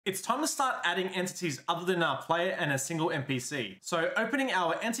It's time to start adding entities other than our player and a single NPC. So opening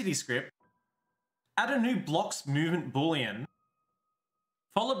our entity script, add a new blocks movement boolean,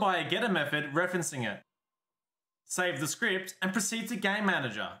 followed by a getter method referencing it. Save the script and proceed to Game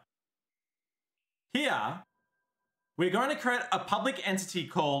Manager. Here, we're going to create a public entity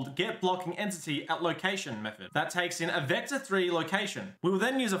called getBlockingEntityAtLocation method that takes in a vector3 location. We will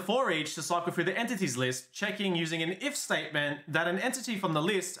then use a forEach to cycle through the entities list, checking using an if statement that an entity from the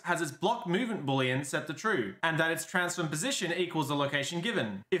list has its block movement boolean set to true, and that its transform position equals the location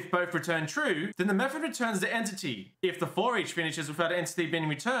given. If both return true, then the method returns the entity. If the forEach finishes without an entity being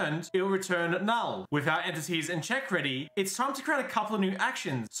returned, it will return null. With our entities and check ready, it's time to create a couple of new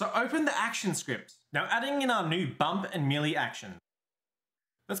actions. So open the action script. Now adding in our new bump and melee action.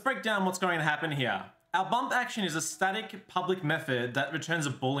 Let's break down what's going to happen here. Our bump action is a static public method that returns a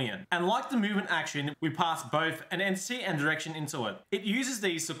boolean. And like the movement action, we pass both an entity and direction into it. It uses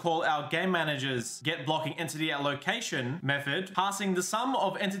these to call our game manager's getBlockingEntityAtLocation method, passing the sum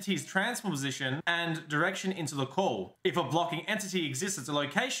of entities' transform position and direction into the call. If a blocking entity exists at a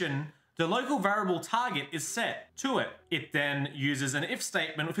location, the local variable target is set to it. It then uses an if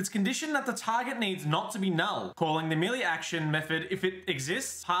statement with its condition that the target needs not to be null, calling the melee action method if it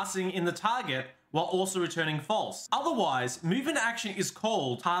exists, passing in the target while also returning false. Otherwise, movement action is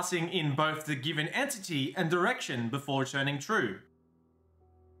called, passing in both the given entity and direction before returning true.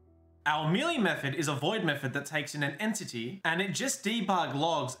 Our melee method is a void method that takes in an entity, and it just debug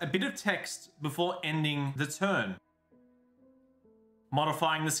logs a bit of text before ending the turn.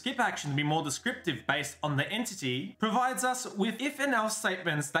 Modifying the skip action to be more descriptive based on the entity provides us with if and else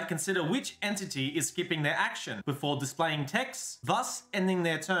statements that consider which entity is skipping their action before displaying text, thus ending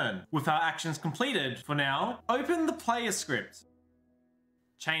their turn. With our actions completed, for now, open the player script.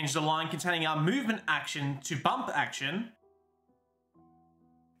 Change the line containing our movement action to bump action,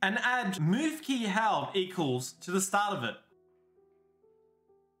 and add move key held equals to the start of it.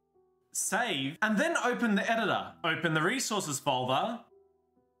 Save, and then open the editor. Open the resources folder.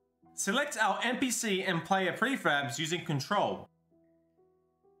 Select our NPC and player prefabs using control.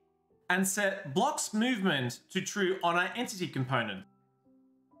 And set blocks movement to true on our entity component.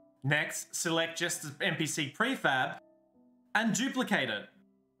 Next, select just the NPC prefab and duplicate it.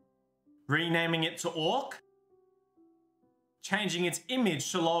 Renaming it to orc. Changing its image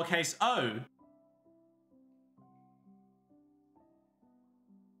to lowercase o.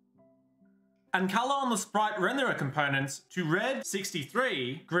 And color on the sprite renderer components to red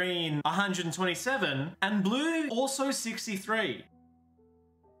 63, green 127, and blue also 63.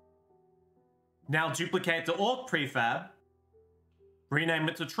 Now duplicate the orc prefab, rename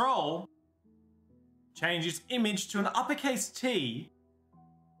it to troll, change its image to an uppercase T,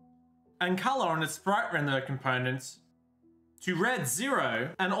 and color on its sprite renderer components to red 0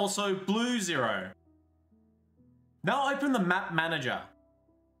 and also blue 0. Now open the map manager.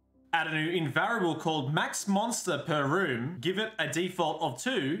 Add a new invariable called max monster per room, give it a default of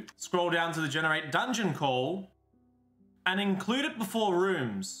 2, scroll down to the generate dungeon call, and include it before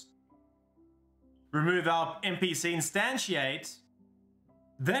rooms. Remove our NPC instantiate,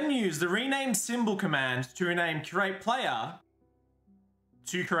 then use the rename symbol command to rename create player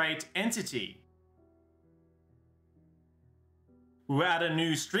to create entity. We'll add a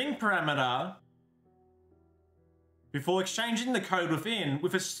new string parameter before exchanging the code within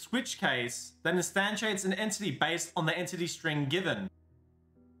with a switch case that instantiates an entity based on the entity string given.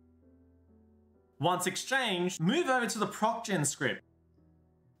 Once exchanged, move over to the procgen script.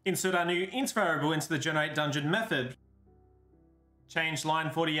 Insert our new int variable into the generate dungeon method. Change line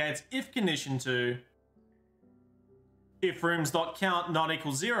 48's if condition to if rooms.count not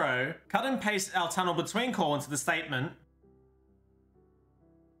equals 0. Cut and paste our tunnel between call into the statement.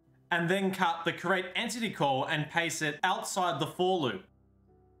 And then cut the create entity call and paste it outside the for loop.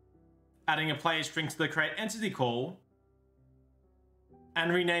 Adding a player string to the create entity call.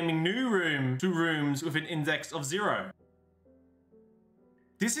 And renaming new room to rooms with an index of 0.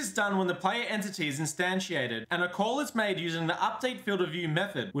 This is done when the player entity is instantiated and a call is made using the update field of view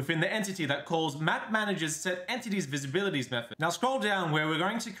method within the entity that calls MapManager's set entities visibilities method. Now scroll down where we're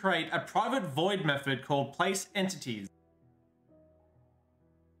going to create a private void method called place entities.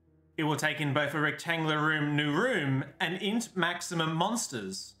 It will take in both a rectangular room, new room, and int maximum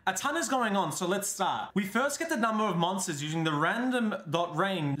monsters. A ton is going on, so let's start. We first get the number of monsters using the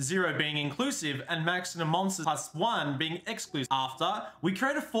random.range 0 being inclusive and maximum monsters plus 1 being exclusive. After, we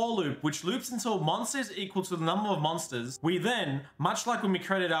create a for loop which loops until monsters equal to the number of monsters. We then, much like when we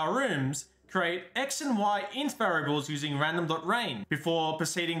created our rooms, create x and y int variables using random.range before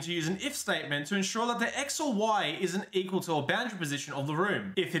proceeding to use an if statement to ensure that the x or y isn't equal to a boundary position of the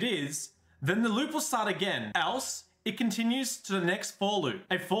room. If it is, then the loop will start again, else it continues to the next for loop.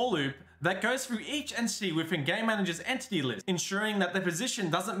 A for loop that goes through each entity within GameManager's entity list, ensuring that the position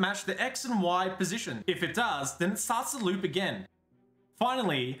doesn't match the x and y position. If it does, then it starts the loop again.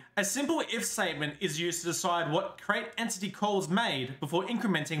 Finally, a simple if statement is used to decide what create entity calls made before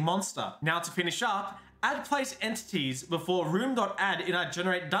incrementing monster. Now to finish up, add place entities before room.add in our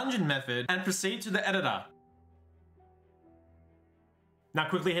generate dungeon method and proceed to the editor. Now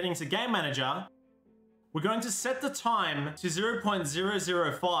quickly heading to Game Manager, we're going to set the time to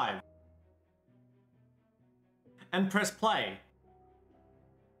 0.005 and press play.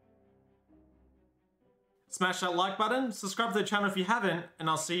 Smash that like button, subscribe to the channel if you haven't, and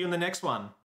I'll see you in the next one.